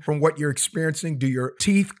recoiling from what you're experiencing. Do your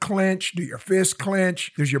teeth clench? Do your fists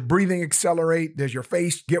clench? Does your breathing accelerate? Does your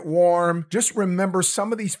face get warm? Just remember,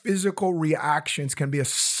 some of these physical reactions can be a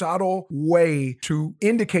subtle way to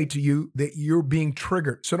indicate to you that you're being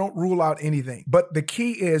triggered. So don't rule out anything. But the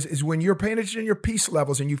key is when you're paying attention to your peace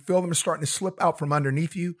levels and you feel them starting to slip out from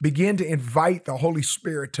underneath you, begin to invite the Holy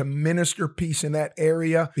Spirit to minister peace in that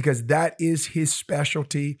area, because that is his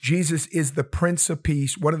specialty. Jesus is the Prince of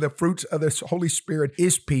Peace. One of the fruits of the Holy Spirit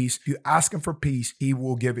is peace. If you ask him for peace, he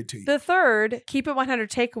will give it to you. The third Keep It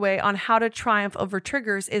 100 takeaway on how to triumph over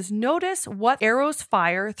triggers is notice what arrows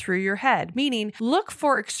fire through your head, meaning look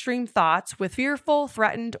for extreme thoughts with fearful,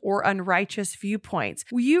 threatened, or unrighteous viewpoints.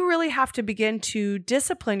 You really have to begin to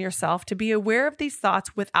discipline yourself to be aware of these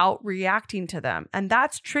thoughts without reacting to them. And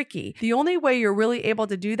that's tricky. The only way you're really able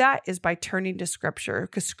to do that is by turning to Scripture,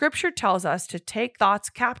 because Scripture tells us to take thoughts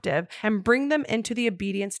captive and bring them into the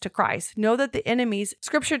obedience to Christ. Know that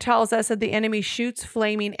Scripture tells us that the enemy shoots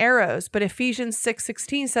flaming arrows, but Ephesians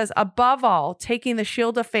 6:16 says, above all, taking the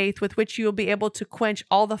shield of faith with which you will be able to quench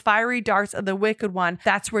all the fiery darts of the wicked one,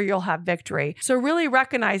 that's where you'll have victory. So really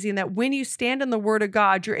recognizing that when you stand in the Word of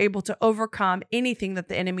God, you're able to overcome anything that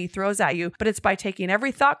the enemy throws at you, but it's by taking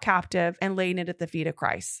every thought captive and laying it at the feet of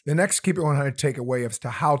Christ. The next Keep It 100 takeaway as to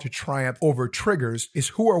how to triumph over triggers is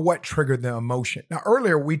who or what triggered the emotion. Now,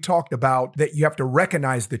 earlier we talked about that you have to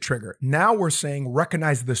recognize the trigger. Now we're saying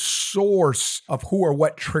recognize the source of who or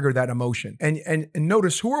what triggered that emotion. And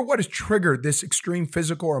notice who or what has triggered this extreme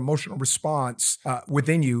physical or emotional response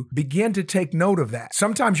within you. Begin to take note of that.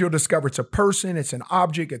 Sometimes you'll discover it's a person, it's an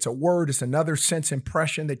object, it's a word, it's another sense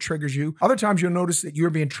impression that triggers you. Other times you'll notice that you're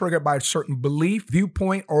being triggered by a certain belief,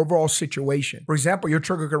 viewpoint, or overall situation. For example, your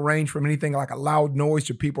trigger can range from anything like a loud noise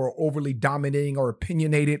to people who are overly dominating or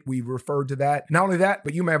opinionated. We've referred to that. Not only that,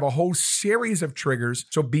 but you may have a whole series of triggers.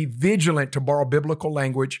 So be vigilant, to borrow biblical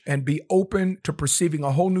language, and be open to perceiving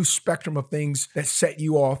a whole new spectrum of things that set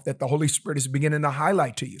you off, that the Holy Spirit is beginning to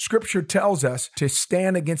highlight to you. Scripture tells us to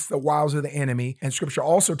stand against the wiles of the enemy, and Scripture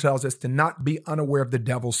also tells us to not be unaware of the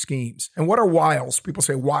devil's schemes. And what are wiles? People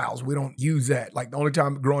say wiles. We don't use that. Like the only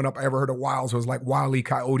time growing up I ever heard of wiles was like Wile E.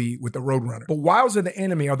 Coyote with the Roadrunner. But wiles of the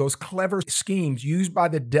enemy are those clever schemes used by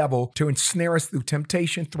the devil to ensnare us through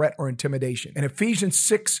temptation, threat, or intimidation. And Ephesians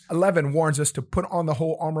 6:11 warns us to put on the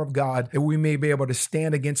whole armor of God that we may be able to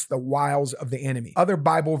stand against the wiles of the enemy. Other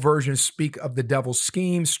Bible versions speak of the devil's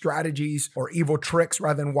schemes, strategies, or evil tricks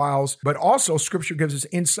rather than wiles. But also Scripture gives us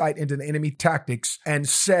insight into the enemy tactics and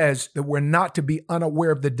says that we're not to be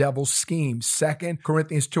unaware of the devil's schemes. 2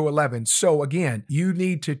 Corinthians 2:11. So again, you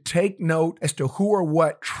need to take note as to who or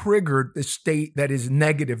what triggered the state that is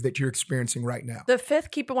negative that you're experiencing right now. The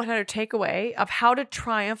fifth Keep It 100 takeaway of how to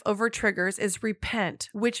triumph over triggers is repent,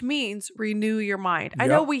 which means renew your mind. I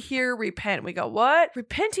know we hear repent. We go, what?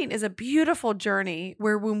 Repenting is a beautiful journey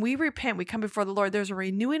where when we repent, we come before the Lord. There's a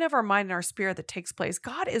renewing of our mind and our spirit that takes place.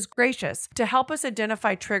 God is gracious to help us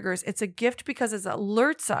identify triggers. It's a gift because it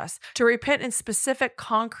alerts us to repent in specific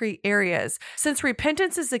concrete areas. Since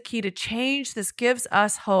repentance is the key to change, this gives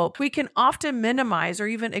us hope. We can often minimize or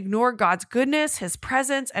even ignore God's goodness, his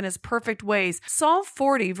presence, and his perfect ways. Psalm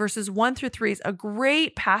 40 verses 1-3 is a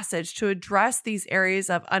great passage to address these areas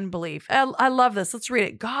of unbelief. I love this. Let's read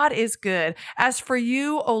it. God is good. As for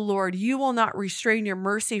you, O Lord, you will not restrain your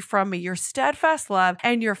mercy from me. Your steadfast love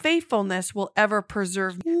and your faithfulness will ever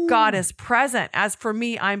preserve me. God is present. As for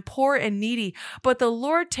me, I'm poor and needy, but the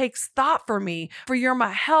Lord takes thought for me. For you're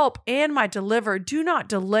my help and my deliverer. Do not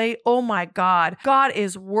delay, oh my God. God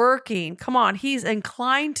is working. Come on. He's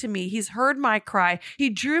inclined to me. He's heard my cry. He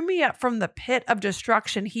drew me up from the pit of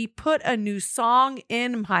destruction. He put a new song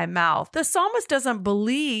in my mouth. The psalmist doesn't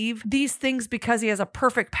believe these things because he has a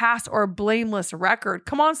perfect past or a blameless record.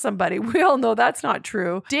 Come on, somebody. We all know that's not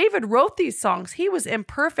true. David wrote these songs. He was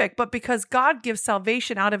imperfect, but because God gives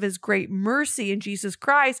salvation out of his great mercy in Jesus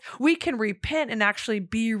Christ, we can repent and actually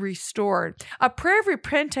be restored. A prayer of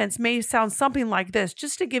repentance may sound something like this,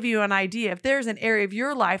 just to give you an idea. If there's an area of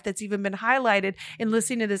your life that's even been highlighted in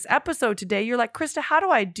listening to this episode today, you're like, Krista, how do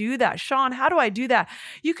I do that? Sean, how do I do that?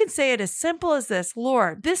 You can say it as simple as this.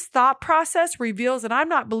 Lord, this thought process reveals that I'm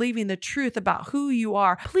not believing the truth about who you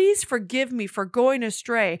are. Please forgive me for going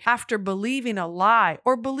astray after believing a lie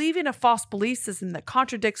or believing a false belief system that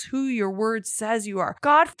contradicts who your word says you are.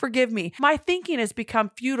 God, forgive me. My thinking has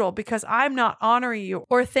become futile because I'm not honoring you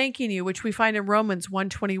or thanking you you, which we find in Romans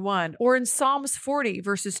 1:21, or in Psalms 40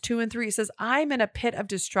 verses 2 and 3. It says, I'm in a pit of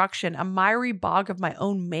destruction, a miry bog of my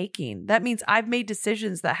own making. That means I've made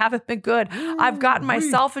decisions that haven't been good. I've gotten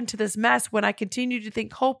myself into this mess when I continue to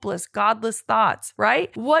think hopeless, godless thoughts,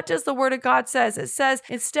 right? What does the word of God says? It says,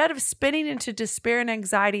 instead of spinning into despair and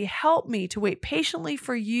anxiety, help me to wait patiently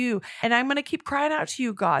for you. And I'm going to keep crying out to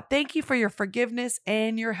you, God. Thank you for your forgiveness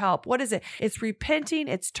and your help. What is it? It's repenting.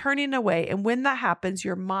 It's turning away. And when that happens,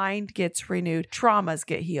 your mind gets renewed. Traumas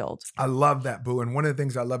get healed. I love that, Boo. And one of the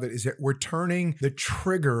things I love it is that we're turning the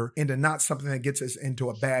trigger into not something that gets us into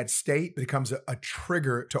a bad state, but it becomes a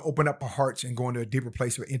trigger to open up our hearts and go into a deeper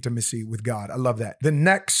place of intimacy with God. I love that. The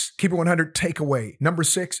next Keep It 100 takeaway, number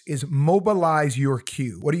 6, is mobilize your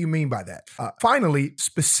cue. What do you mean by that? Finally,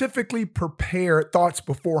 specifically prepare thoughts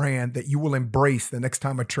beforehand that you will embrace the next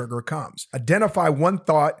time a trigger comes. Identify one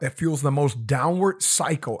thought that fuels the most downward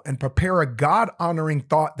cycle and prepare a God-honoring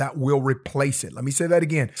thought that will replace it. Let me say that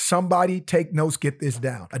again. Somebody take notes, get this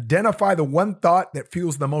down. Identify the one thought that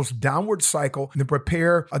fuels the most downward cycle and then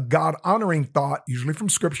prepare a God-honoring thought, usually from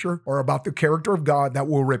scripture or about the character of God, that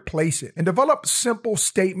will replace it. And develop simple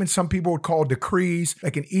statements some people would call decrees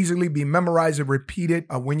that can easily be memorized and repeated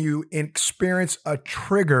when you experience a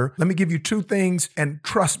trigger. Let me give you 2 things, and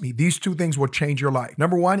trust me, these 2 things will change your life.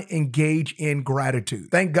 Number 1, engage in gratitude.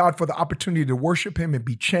 Thank God for the opportunity to worship him and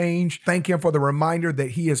be changed. Thank him for the reminder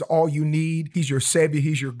that he is all you need. He's your Savior.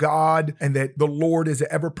 He's your God, and that the Lord is an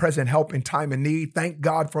ever-present help in time of need. Thank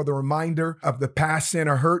God for the reminder of the past sin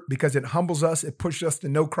or hurt, because it humbles us. It pushes us to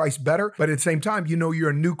know Christ better. But at the same time, you know you're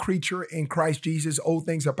a new creature in Christ Jesus. Old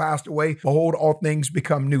things are passed away. Behold, all things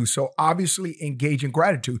become new. So obviously engage in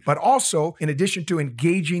gratitude, but also in addition to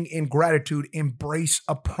engaging in gratitude, embrace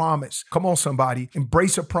a promise. Come on, somebody,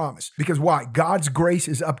 embrace a promise. Because why? God's grace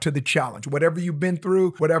is up to the challenge. Whatever you've been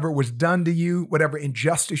through, whatever was done to you, whatever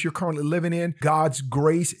injustice you're currently living in, God's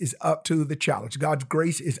grace is up to the challenge. God's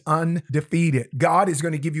grace is undefeated. God is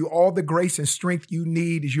going to give you all the grace and strength you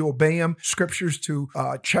need as you obey him. Scriptures to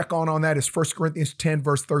check on that is 1 Corinthians 10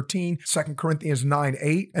 verse 13, 2 Corinthians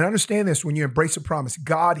 9:8. And understand this, when you embrace a promise,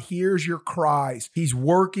 God hears your cries. He's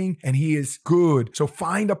working and he is good. So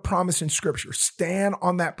find a promise in scripture. Stand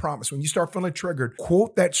on that promise. When you start feeling triggered,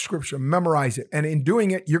 quote that scripture, memorize it. And in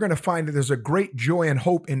doing it, you're going to find that there's a great joy and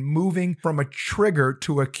hope in moving from a trigger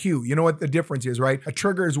to a cue. You know what the difference is, right? A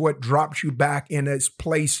trigger is what drops you back in a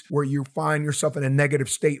place where you find yourself in a negative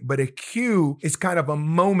state. But a cue is kind of a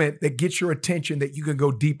moment that gets your attention that you can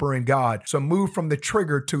go deeper in God. So move from the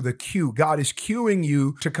trigger to the cue. God is cueing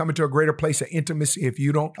you to come into a greater place of intimacy. If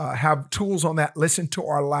you don't have tools on that, listen to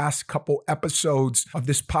our last couple episodes of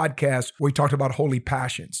this podcast where we talked about holy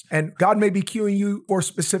passions. And God may be cueing you for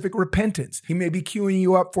specific repentance. He may be cueing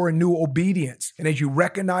you up for a new obedience. And as you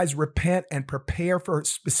recognize, repent, and prepare for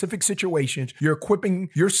specific situations, you're equipping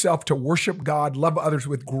yourself to worship God, love others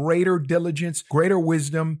with greater diligence, greater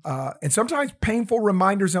wisdom. And sometimes painful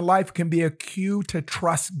reminders in life can be a cue to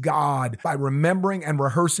trust God by remembering and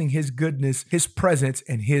rehearsing his goodness, his presence,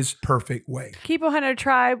 and his perfect way. Keep 100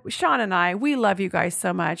 Tribe, Sean and I, we love you guys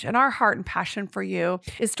so much. And our heart and passion for you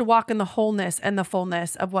is to walk in the wholeness and the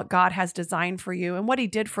fullness of what God has designed for you and what he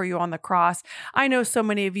did for you on the cross. I know so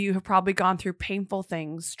many of you have probably gone through painful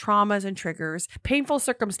things, traumas and triggers, painful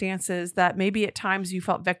circumstances that maybe at times you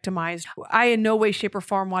felt victimized. I in no way, shape, or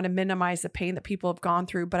form want to minimize the pain that people have gone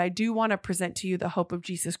through, but I do want to present to you the hope of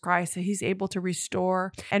Jesus Christ, that he's able to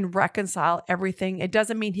restore and reconcile everything. It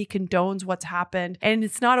doesn't mean he condones what's happened, and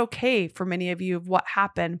it's not okay for many of you of what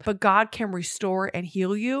happened, but God can restore and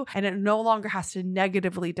heal you, and it no longer has to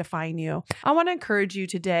negatively define you. I want to encourage you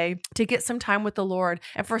today to get some time with the Lord,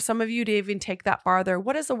 and for some of you to even take that farther.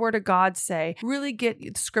 What does the Word of God say? Really get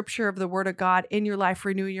the scripture of the Word of God in your life,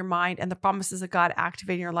 renewing your mind, and the promises of God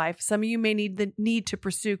activate in your life. Some of you may need to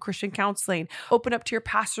pursue Christian counseling. Open up to your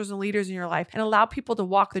pastors and leaders in your life and allow people to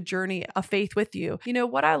walk the journey of faith with you. You know,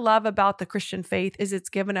 what I love about the Christian faith is it's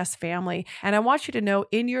given us family. And I want you to know,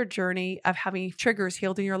 in your journey of having triggers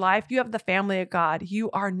healed in your life, you have the family of God.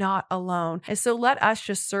 You are not alone. And so let us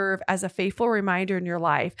just serve as a faithful reminder in your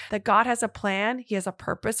life that God has a plan. He has a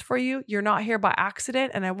purpose for you. You're not here by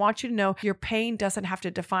accident. And I want you to know your pain doesn't have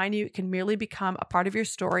to define you. It can merely become a part of your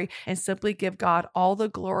story, and simply give God all the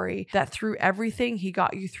glory that through everything he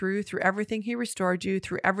got you through everything he restored you,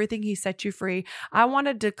 through everything he set you free. I want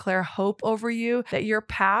to declare hope over you that your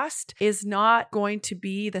past is not going to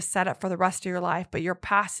be the setup for the rest of your life, but your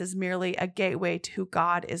past is merely a gateway to who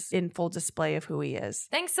God is, in full display of who he is.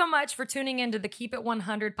 Thanks so much for tuning into the Keep It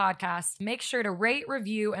 100 podcast. Make sure to rate,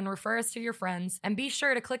 review, and refer us to your friends. And be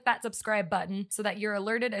sure to click that subscribe button so that you're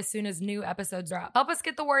alerted as soon as new episodes drop. Help us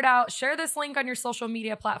get the word out. Share this link on your social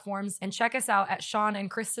media platforms and check us out at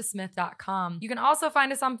SeanandKristaSmith.com. You can also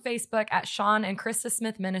find us on Facebook at Sean and Krista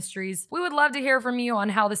Smith Ministries. We would love to hear from you on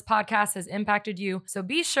how this podcast has impacted you, so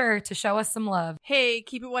be sure to show us some love. Hey,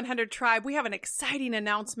 Keep It 100 Tribe, we have an exciting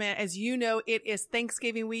announcement. As you know, it is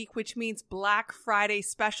Thanksgiving week, which means Black Friday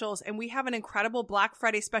specials, and we have an incredible Black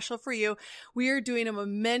Friday special for you. We are doing a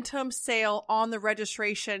momentum sale on the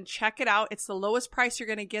registration. Check it out. It's the lowest price you're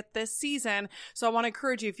going to get this season. So I want to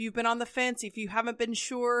encourage you, if you've been on the fence, if you haven't been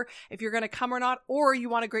sure if you're going to come or not, or you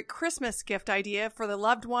want a great Christmas gift idea for the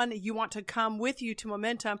loved one you want to come with you to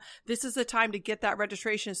Momentum, this is the time to get that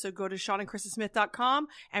registration. So go to SeanandKristaSmith.com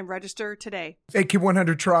and register today. Hey, Keep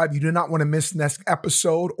 100 Tribe, you do not want to miss next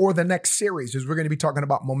episode or the next series, as we're going to be talking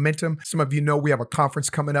about momentum. Some of you know we have a conference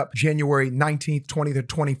coming up January 19th, 20th, and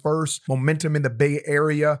 21st. Momentum in the Bay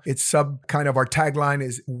Area. It's our tagline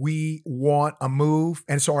is "We Want a Move."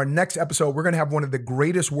 And so our next episode, we're going to have one of the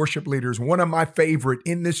greatest worship leaders, one of my favorite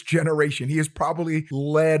in this generation. He has probably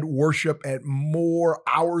led worship at more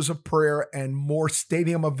hours of prayer and more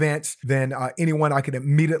stadium events than anyone I can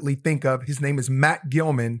immediately think of. His name is Matt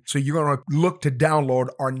Gilman. So you're going to look to download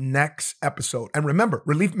our next episode. And remember,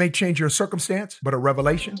 relief may change your circumstance, but a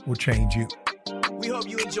revelation will change you. We hope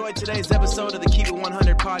you enjoyed today's episode of the Keep It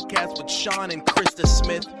 100 podcast with Sean and Krista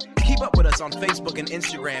Smith. Keep up with us on Facebook and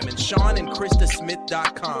Instagram and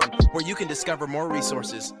SeanandKristaSmith.com, where you can discover more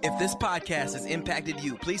resources. If this podcast has impacted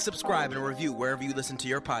you, please subscribe and review wherever you listen to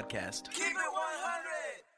your podcast. Keep it